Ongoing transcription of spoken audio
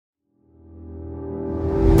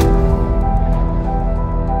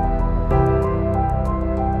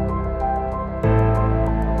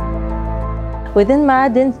Within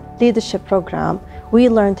Ma'aden Leadership Program, we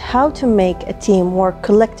learned how to make a team work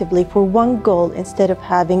collectively for one goal instead of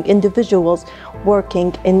having individuals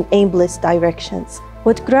working in aimless directions.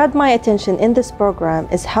 What grabbed my attention in this program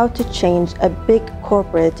is how to change a big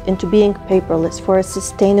corporate into being paperless for a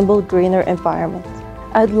sustainable, greener environment.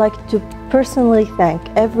 I'd like to personally thank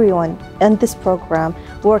everyone in this program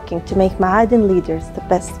working to make Ma'aden leaders the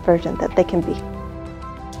best version that they can be.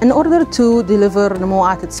 In order to deliver Namo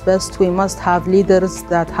at its best, we must have leaders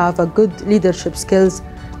that have a good leadership skills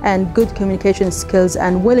and good communication skills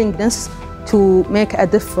and willingness to make a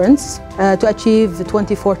difference to achieve the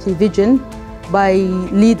 2040 vision by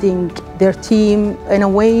leading their team in a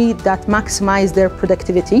way that maximizes their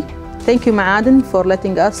productivity. Thank you, Ma'aden, for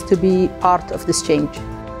letting us to be part of this change.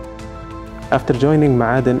 After joining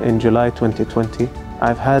Ma'aden in July 2020,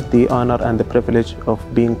 I've had the honor and the privilege of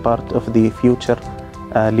being part of the Future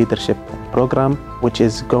Leadership Program, which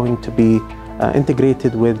is going to be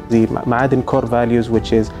integrated with the Ma'aden core values,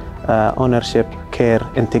 which is ownership, care,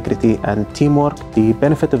 integrity, and teamwork. The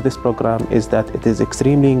benefit of this program is that it is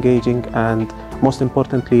extremely engaging, and most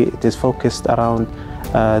importantly, it is focused around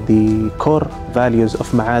the core values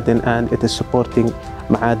of Ma'aden, and it is supporting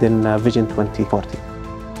Ma'aden Vision 2040.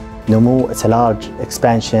 Namo is a large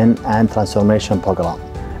expansion and transformation program.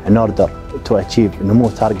 In order to achieve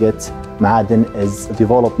Namo targets, Ma'aden is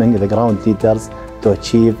developing the ground leaders to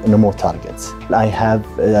achieve Namo targets. I have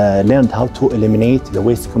learned how to eliminate the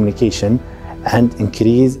waste communication and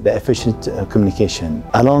increase the efficient communication,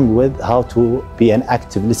 along with how to be an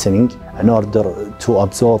active listening in order to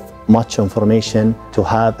absorb much information to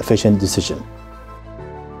have efficient decision.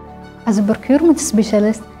 As a procurement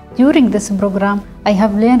specialist, during this program, I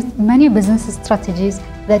have learned many business strategies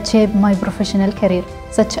that shape my professional career,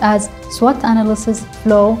 such as SWOT analysis,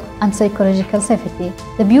 flow, and psychological safety.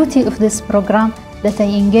 The beauty of this program that I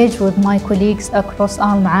engage with my colleagues across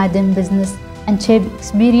all Ma'aden business and shape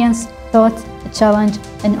experience, thought, challenge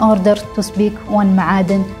in order to speak one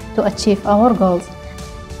Ma'aden to achieve our goals.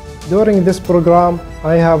 During this program,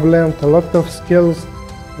 I have learned a lot of skills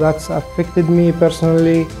that's affected me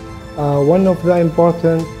personally. One of the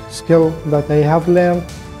important skills that I have learned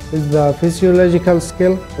is the physiological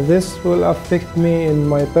skill. This will affect me in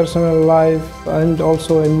my personal life and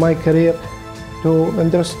also in my career to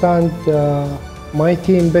understand my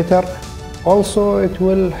team better. Also, it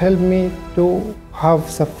will help me to have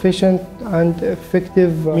sufficient and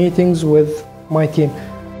effective meetings with my team.